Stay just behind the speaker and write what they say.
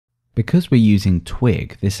Because we're using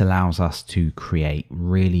Twig, this allows us to create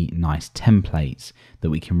really nice templates that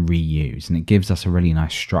we can reuse, and it gives us a really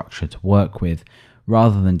nice structure to work with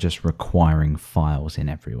rather than just requiring files in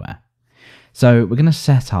everywhere. So we're going to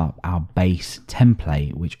set up our base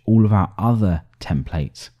template, which all of our other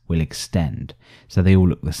templates will extend. So they all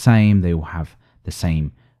look the same, they all have the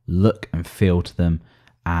same look and feel to them,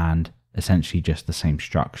 and essentially just the same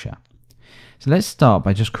structure. So let's start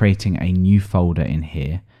by just creating a new folder in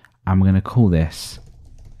here, and we're going to call this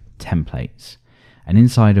templates. And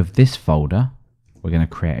inside of this folder, we're going to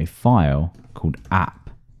create a file called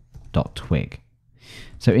app.twig.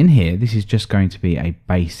 So in here, this is just going to be a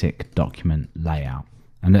basic document layout.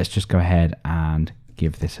 And let's just go ahead and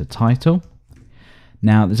give this a title.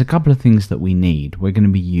 Now, there's a couple of things that we need. We're going to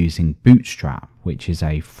be using Bootstrap, which is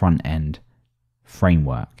a front-end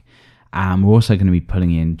framework. And we're also going to be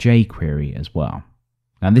pulling in Jquery as well.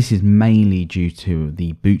 Now, this is mainly due to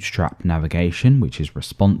the Bootstrap navigation, which is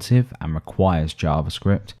responsive and requires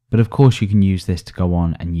JavaScript. But of course, you can use this to go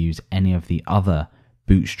on and use any of the other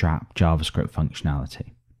Bootstrap JavaScript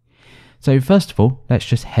functionality. So first of all, let's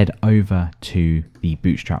just head over to the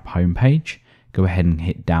Bootstrap homepage, go ahead and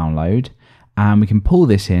hit download, and we can pull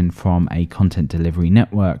this in from a content delivery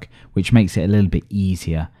network, which makes it a little bit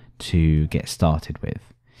easier to get started with.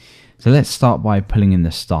 So let's start by pulling in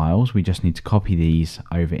the styles. We just need to copy these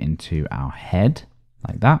over into our head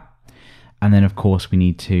like that. And then of course we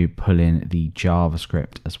need to pull in the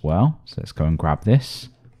JavaScript as well. So let's go and grab this.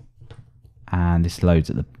 And this loads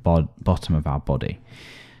at the bottom of our body.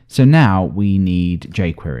 So now we need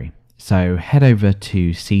jQuery. So head over to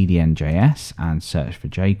CDN.js and search for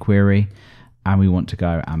jQuery. And we want to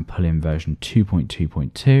go and pull in version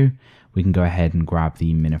 2.2.2. We can go ahead and grab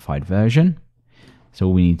the minified version. So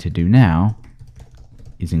all we need to do now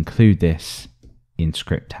is include this in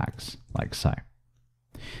script tags, like so.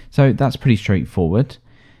 So that's pretty straightforward.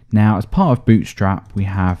 Now, as part of Bootstrap, we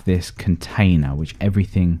have this container, which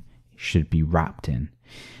everything should be wrapped in.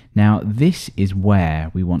 Now, this is where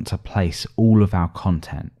we want to place all of our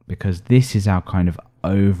content, because this is our kind of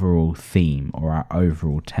overall theme or our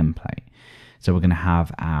overall template. So we're going to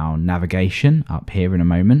have our navigation up here in a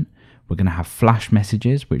moment. We're going to have flash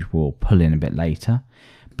messages, which we'll pull in a bit later.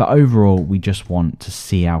 But overall, we just want to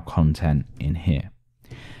see our content in here.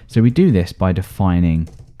 So we do this by defining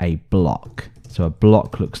a block. So a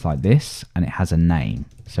block looks like this, and it has a name.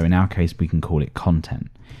 So in our case, we can call it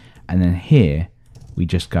content. And then here, we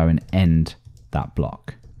just go and end that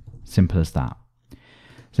block. Simple as that.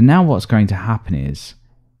 So now what's going to happen is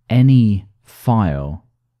any file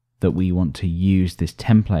that we want to use this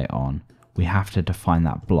template on, we have to define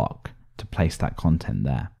that block to place that content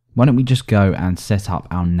there. Why don't we just go and set up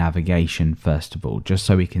our navigation first of all, just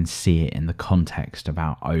so we can see it in the context of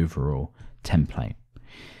our overall template.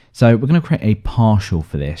 So we're going to create a partial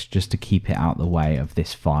for this just to keep it out of the way of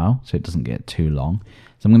this file so it doesn't get too long.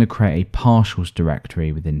 So I'm going to create a partials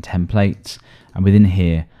directory within templates, and within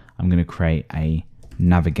here I'm going to create a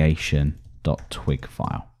navigation.twig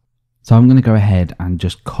file. So I'm going to go ahead and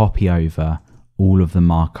just copy over all of the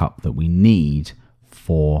markup that we need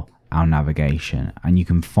for our navigation, and you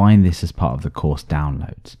can find this as part of the course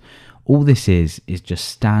downloads. All this is just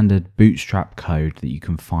standard Bootstrap code that you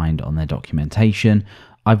can find on their documentation.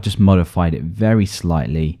 I've just modified it very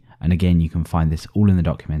slightly, and again you can find this all in the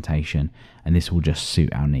documentation, and this will just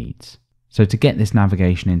suit our needs. So to get this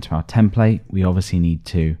navigation into our template, we obviously need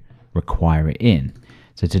to require it in.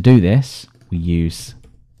 So to do this, we use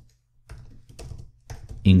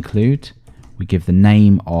include, we give the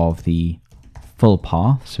name of the full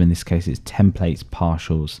path, so in this case it's templates,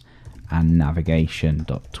 partials, and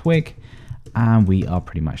navigation.twig, and we are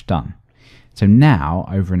pretty much done. So now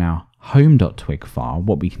over in our home.twig file,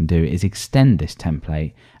 what we can do is extend this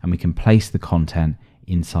template, and we can place the content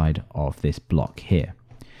inside of this block here.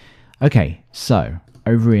 Okay, so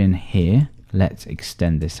over in here, let's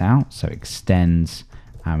extend this out. So extends,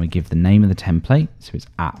 and we give the name of the template, so it's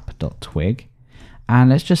app.twig. And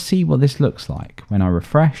let's just see what this looks like. When I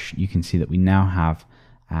refresh, you can see that we now have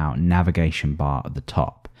our navigation bar at the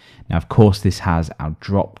top. Now, of course, this has our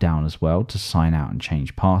drop down as well to sign out and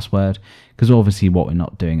change password, because obviously what we're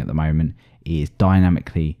not doing at the moment is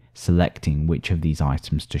dynamically selecting which of these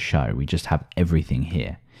items to show. We just have everything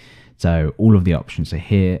here. So all of the options are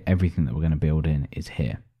here. Everything that we're going to build in is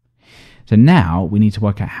here. So now we need to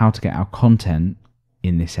work out how to get our content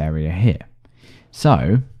in this area here.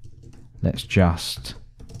 So let's just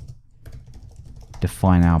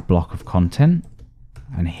define our block of content,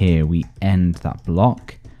 and here we end that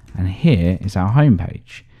block, and here is our home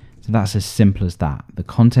page. So that's as simple as that. The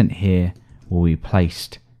content here will be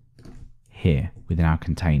placed here within our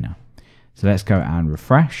container. So let's go and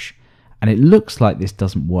refresh. And it looks like this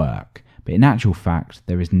doesn't work, but in actual fact,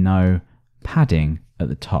 there is no padding at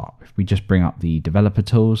the top. If we just bring up the developer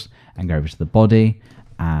tools and go over to the body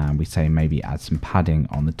and we say maybe add some padding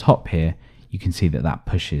on the top here, you can see that that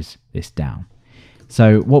pushes this down.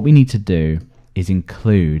 So what we need to do is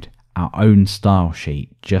include our own style sheet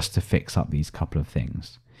just to fix up these couple of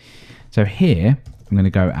things. So here, I'm going to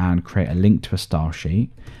go and create a link to a style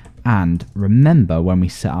sheet. And remember, when we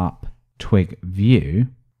set up Twig View,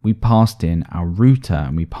 we passed in our router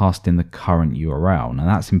and we passed in the current URL. Now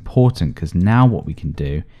that's important because now what we can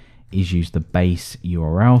do is use the base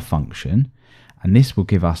URL function, and this will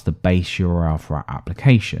give us the base URL for our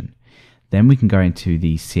application. Then we can go into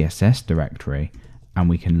the CSS directory and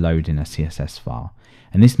we can load in a CSS file.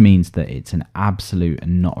 And this means that it's an absolute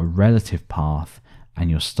and not a relative path, and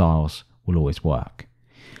your styles will always work.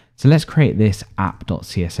 So let's create this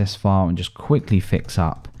app.css file and just quickly fix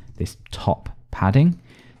up this top padding.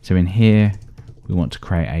 So in here, we want to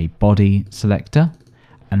create a body selector,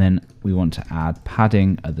 and then we want to add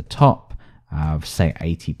padding at the top of say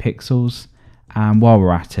 80 pixels. And while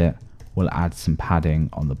we're at it, we'll add some padding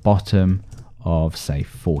on the bottom of say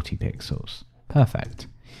 40 pixels. Perfect.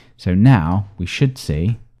 So now we should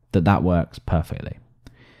see that that works perfectly.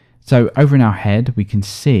 So over in our head, we can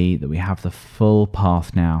see that we have the full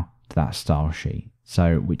path now to that style sheet.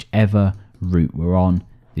 So whichever route we're on,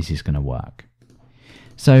 this is going to work.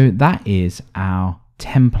 So that is our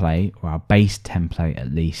template, or our base template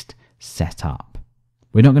at least, set up.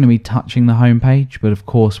 We're not going to be touching the home page, but of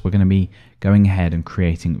course we're going to be going ahead and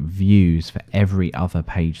creating views for every other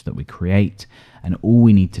page that we create. And all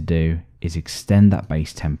we need to do is extend that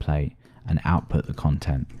base template and output the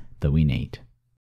content that we need.